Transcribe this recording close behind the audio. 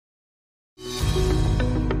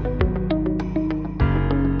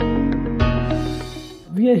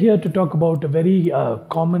we are here to talk about a very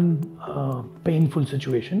common painful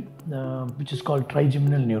situation which is called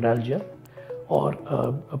trigeminal neuralgia, or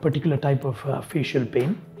a particular type of facial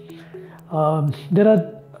pain.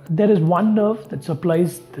 There is one nerve that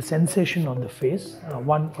supplies the sensation on the face,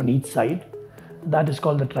 one on each side. That is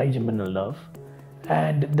called the trigeminal nerve.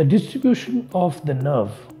 And the distribution of the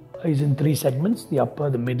nerve is in three segments: the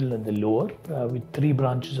upper, the middle, and the lower, with three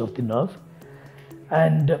branches of the nerve.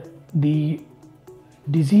 And the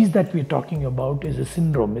disease that we're talking about is a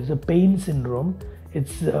syndrome, is a pain syndrome.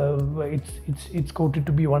 It's quoted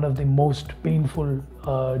to be one of the most painful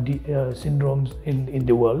syndromes in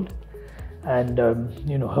the world. And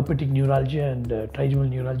herpetic neuralgia and trigeminal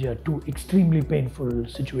neuralgia are two extremely painful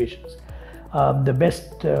situations. The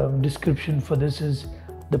best description for this is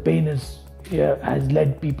the pain has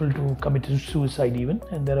led people to commit suicide even,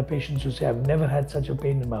 and there are patients who say, I've never had such a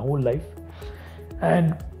pain in my whole life.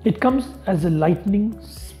 And it comes as a lightning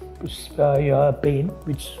pain,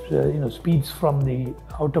 which speeds from the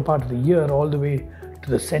outer part of the ear all the way to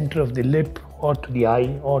the center of the lip, or to the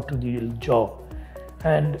eye, or to the jaw.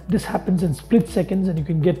 And this happens in split seconds, and you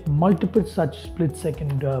can get multiple such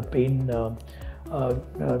split-second pain,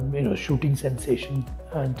 shooting sensation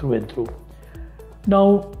and through.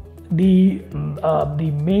 Now, the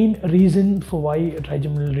main reason for why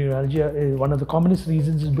trigeminal neuralgia is one of the commonest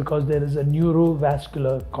reasons is because there is a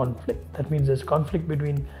neurovascular conflict. That means there's conflict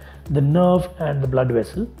between the nerve and the blood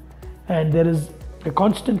vessel, and there is a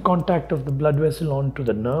constant contact of the blood vessel onto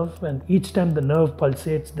the nerve, and each time the nerve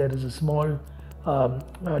pulsates there is a small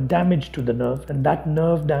damage to the nerve, and that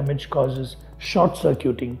nerve damage causes short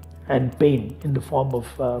circuiting and pain in the form of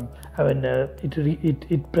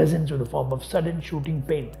it presents in the form of sudden shooting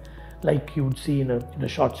pain, like you would see in a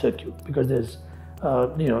short circuit, because there's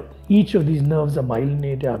each of these nerves are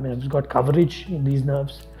myelinated. It's got coverage in these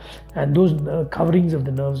nerves, and those coverings of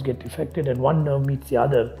the nerves get affected, and one nerve meets the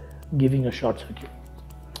other, giving a short circuit.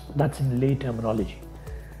 That's in lay terminology.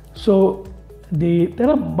 So there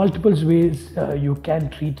are multiple ways you can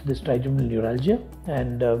treat this trigeminal neuralgia,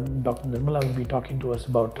 and Dr. Nirmala will be talking to us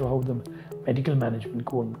about how the medical management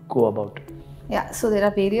go about. Yeah, so there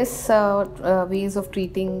are various ways of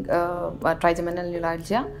treating trigeminal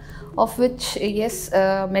neuralgia, of which, yes,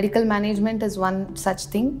 medical management is one such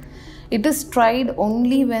thing. It is tried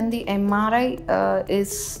only when the MRI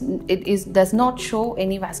does not show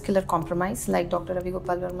any vascular compromise, like Dr. Ravi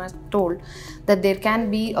Gopal Varma told, that there can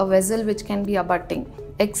be a vessel which can be abutting,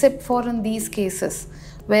 except for in these cases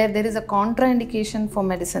where there is a contraindication for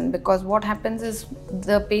medicine, because what happens is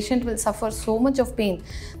the patient will suffer so much of pain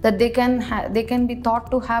that they can be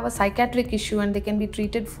thought to have a psychiatric issue, and they can be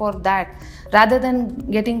treated for that rather than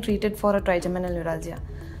getting treated for a trigeminal neuralgia.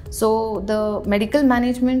 So the medical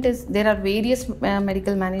management there are various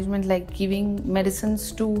medical management, like giving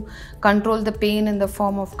medicines to control the pain in the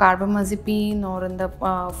form of carbamazepine, or in the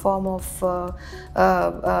form of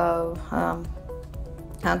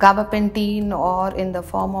gabapentin, or in the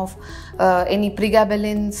form of any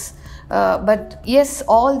pregabalins. But yes,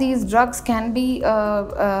 all these drugs can be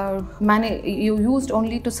used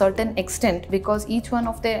only to certain extent, because each one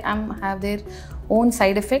of them have their own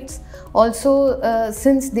side effects. Also,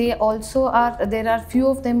 since there are few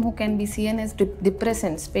of them who can be seen as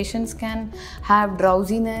depressants. Patients can have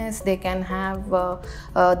drowsiness, they can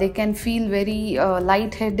feel very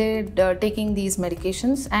lightheaded taking these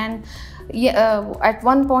medications, and at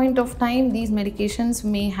one point of time these medications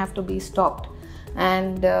may have to be stopped.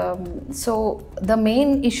 And so the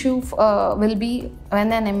main issue will be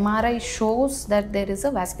when an MRI shows that there is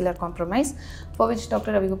a vascular compromise, for which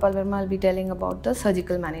Dr. Ravi Gopal Varma will be telling about the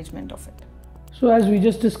surgical management of it. So as we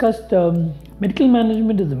just discussed, medical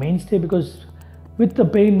management is the mainstay, because with the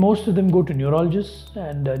pain most of them go to neurologists,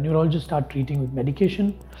 and neurologists start treating with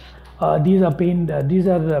medication. These are pain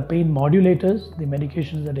modulators, the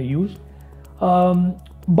medications that are used.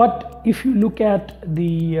 But if you look at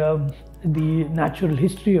the natural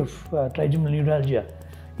history of trigeminal neuralgia,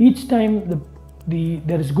 each time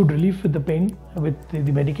there is good relief with the pain with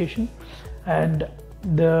the medication, and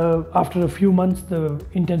after a few months the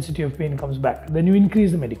intensity of pain comes back. Then you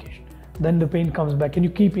increase the medication, then the pain comes back, and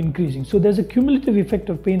you keep increasing. So there's a cumulative effect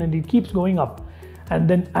of pain, and it keeps going up. And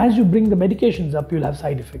then as you bring the medications up, you'll have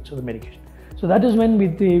side effects of the medication. So that is when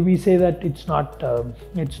we say that it's not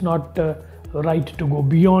right to go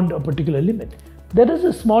beyond a particular limit. There is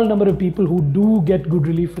a small number of people who do get good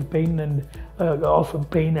relief with pain, and of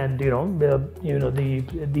pain, and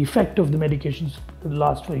the effect of the medications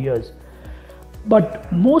last for years.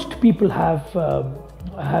 But most people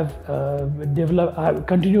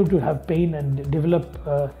continue to have pain and develop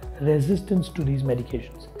resistance to these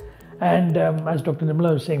medications. And as Dr.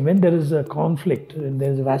 Nirmala was saying, when there is a conflict, when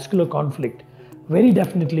there is a vascular conflict, very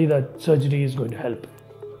definitely that surgery is going to help.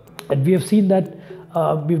 And we have seen that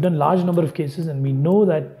we've done large number of cases, and we know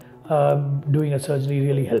that doing a surgery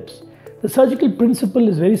really helps. The surgical principle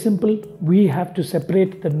is very simple. We have to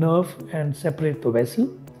separate the nerve and separate the vessel.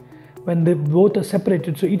 When they both are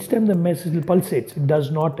separated, so each time the vessel pulsates, it does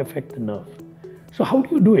not affect the nerve. So how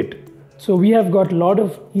do you do it? So we have got a lot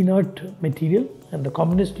of inert material, and the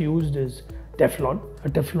commonest used is Teflon, a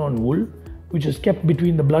Teflon wool, which is kept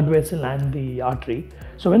between the blood vessel and the artery.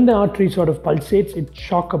 So when the artery sort of pulsates,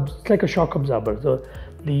 it's like a shock absorber. So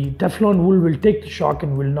the Teflon wool will take the shock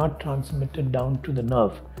and will not transmit it down to the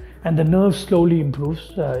nerve. And the nerve slowly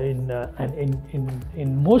improves. In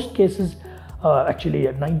most cases, actually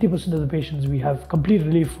at 90% of the patients, we have complete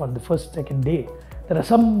relief on the first, second day. There are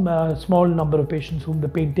some small number of patients whom the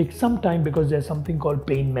pain takes some time because there's something called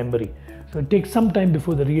pain memory. So it takes some time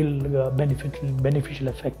before the real beneficial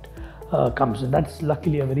effect comes, and that's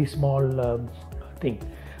luckily a very small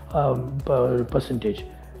percentage.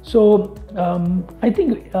 So I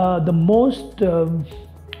think the most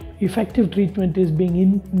effective treatment is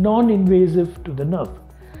being non-invasive to the nerve,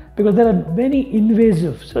 because there are many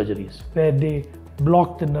invasive surgeries where they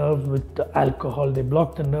block the nerve with alcohol, they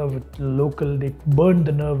block the nerve with local, they burn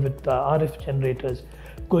the nerve with RF generators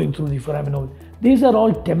going through the foramen. These are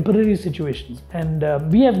all temporary situations, and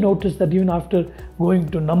we have noticed that even after going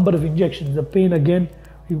to a number of injections, the pain again,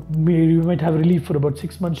 you might have relief for about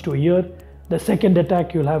 6 months to a year. The second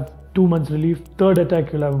attack, you'll have 2 months relief. Third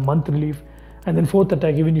attack, you'll have a month relief. And then fourth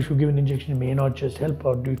attack, even if you give an injection, it may not just help,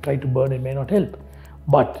 or do you try to burn, it may not help.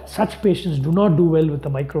 But such patients do not do well with the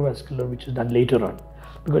microvascular, which is done later on,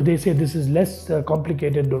 because they say this is less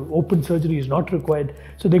complicated, or open surgery is not required,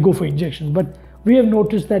 so they go for injections. But we have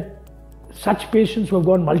noticed that such patients who have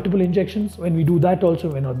gone multiple injections, when we do that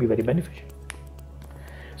also, may not be very beneficial.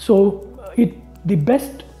 So the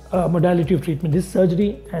best modality of treatment is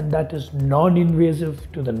surgery, and that is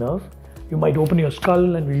non-invasive to the nerve. You might open your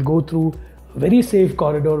skull and we'll go through a very safe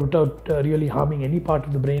corridor without really harming any part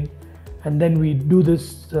of the brain. And then we do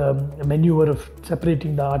this maneuver of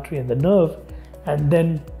separating the artery and the nerve, and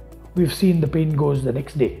then we've seen the pain goes the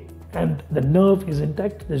next day. And the nerve is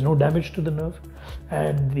intact, there's no damage to the nerve,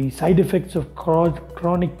 and the side effects of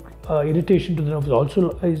chronic irritation to the nerve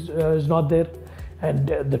also is not there, and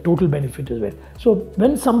the total benefit is there. So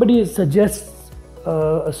when somebody suggests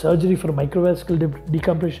a surgery for microvascular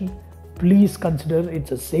decompression, please consider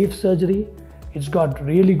it's a safe surgery. It's got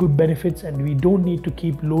really good benefits, and we don't need to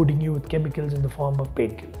keep loading you with chemicals in the form of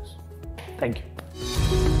painkillers. Thank you.